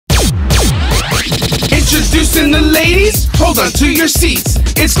Fellas and the ladies, hold on to your seats.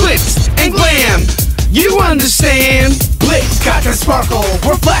 It's glitz and glam, you understand. Glitz got the sparkle,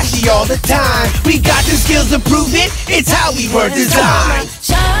 we're flashy all the time. We got the skills to prove it, it's how we were designed.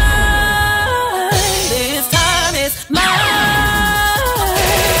 Shine, this time is mine.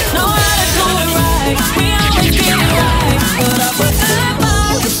 Know how to do it right, we always get it right. Put up with that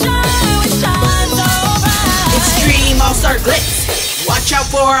bar, we shine so bright. XtremeAllStars Glitz, watch out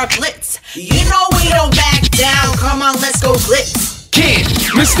for our blitz. You know we don't back down, come on let's go glitz. Can't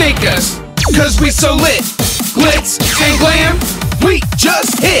mistake us, cause we so lit. Glitz and glam, we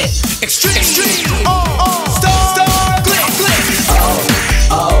just hit. XtremeAllStars, glitz.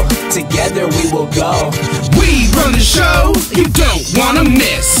 Oh, together we will go. We run the show, you don't wanna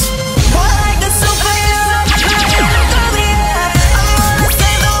miss. Boy, like the superhero, through the air. I'm gonna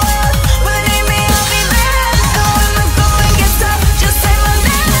save the world, believe me, I'll be there. So when the going gets tough, just say my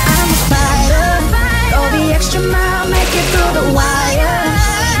name. I'm a fighter, go the extra mile, make it through the wire.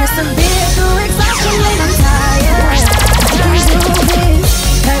 Persevere through exhaustion when I'm tired. Keep moving,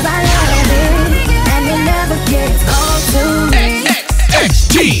 cause I love it, and it never gets old to me.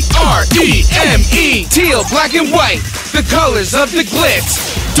 XtremeAllStars, teal, black and white, the colors of the glitz.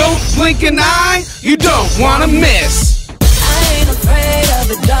 Don't blink an eye, you don't wanna miss. I ain't afraid of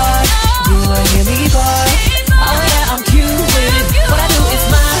the dark, you will hear me bark. Oh yeah, I'm cute with it, what I do is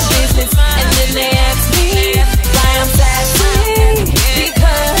my business. And then they ask me why I'm sassy,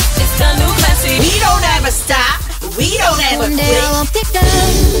 because it's the new classic. We don't ever stop, we don't ever One day I quit. won't pick up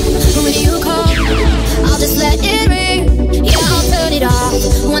when you call, I'll just let it ring. Yeah, I'll turn it off.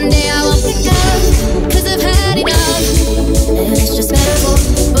 One day I won't pick up, cause I've had enough. And it's just better for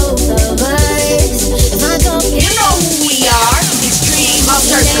both of us if I don't You pick know up. who we are, XtremeAllStars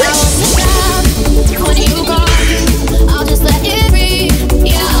One day I Glitz. won't pick up when you call, I'll just let it ring.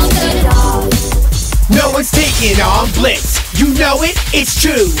 Yeah, I'll turn it off. No one's taking on Glitz, you know it, it's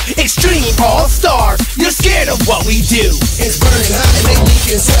true. XtremeAllStars, you're scared of what we do. It's burning hot and they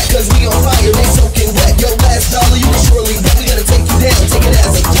leaking sweat, cause we on fire, they soaking wet. Your last dollar you will surely